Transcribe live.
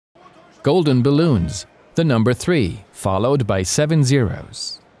golden balloons, the number 3, followed by 7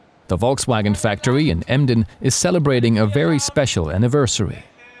 zeros. The Volkswagen factory in Emden is celebrating a very special anniversary.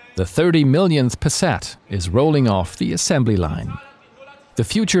 The 30 millionth Passat is rolling off the assembly line. The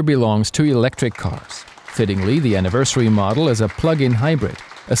future belongs to electric cars. Fittingly, the anniversary model is a plug-in hybrid,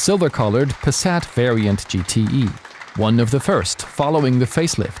 a silver-colored Passat Variant GTE, one of the first following the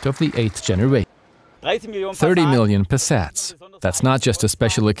facelift of the 8th generation. 30 million Passats. That's not just a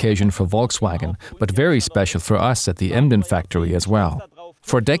special occasion for Volkswagen, but very special for us at the Emden factory as well.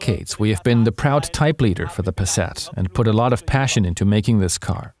 For decades, we have been the proud type leader for the Passat and put a lot of passion into making this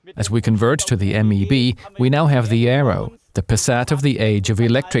car. As we convert to the MEB, we now have the Aero, the Passat of the age of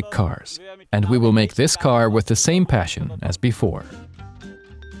electric cars, and we will make this car with the same passion as before.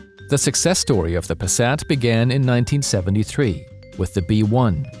 The success story of the Passat began in 1973 with the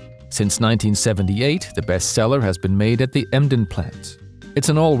B1. Since 1978, the bestseller has been made at the Emden plant. It's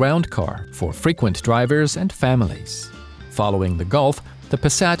an all-round car for frequent drivers and families. Following the Golf, the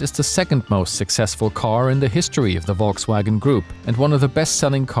Passat is the second most successful car in the history of the Volkswagen Group and one of the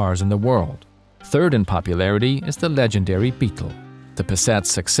best-selling cars in the world. Third in popularity is the legendary Beetle. The Passat's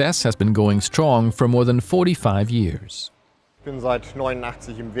success has been going strong for more than 45 years. Every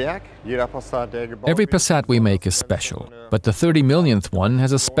Passat we make is special, but the 30 millionth one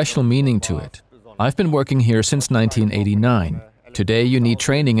has a special meaning to it. I've been working here since 1989. Today you need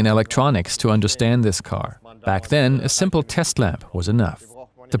training in electronics to understand this car. Back then, a simple test lab was enough.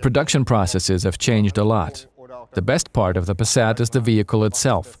 The production processes have changed a lot. The best part of the Passat is the vehicle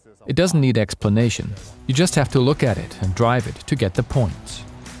itself. It doesn't need explanation. You just have to look at it and drive it to get the point.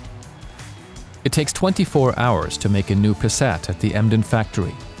 It takes 24 hours to make a new Passat at the Emden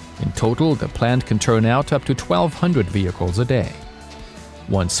factory. In total, the plant can turn out up to 1,200 vehicles a day.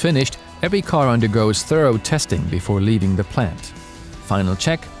 Once finished, every car undergoes thorough testing before leaving the plant. Final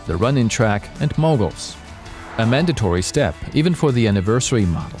check, the run-in track, and moguls. A mandatory step, even for the anniversary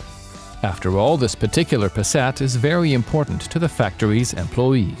model. After all, this particular Passat is very important to the factory's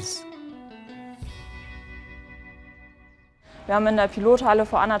employees.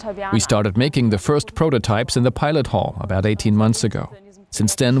 We started making the first prototypes in the pilot hall about 18 months ago.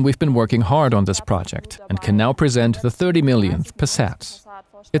 Since then, we've been working hard on this project and can now present the 30 millionth Passat.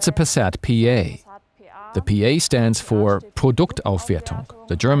 It's a Passat PA. The PA stands for Produktaufwertung,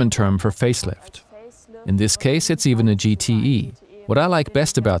 the German term for facelift. In this case, it's even a GTE. What I like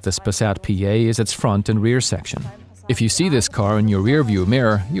best about this Passat PA is its front and rear section. If you see this car in your rearview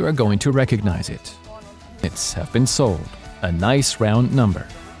mirror, you are going to recognize it. It's have been sold. A nice round number.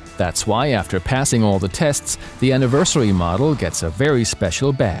 That's why, after passing all the tests, the anniversary model gets a very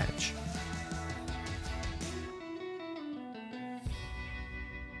special badge.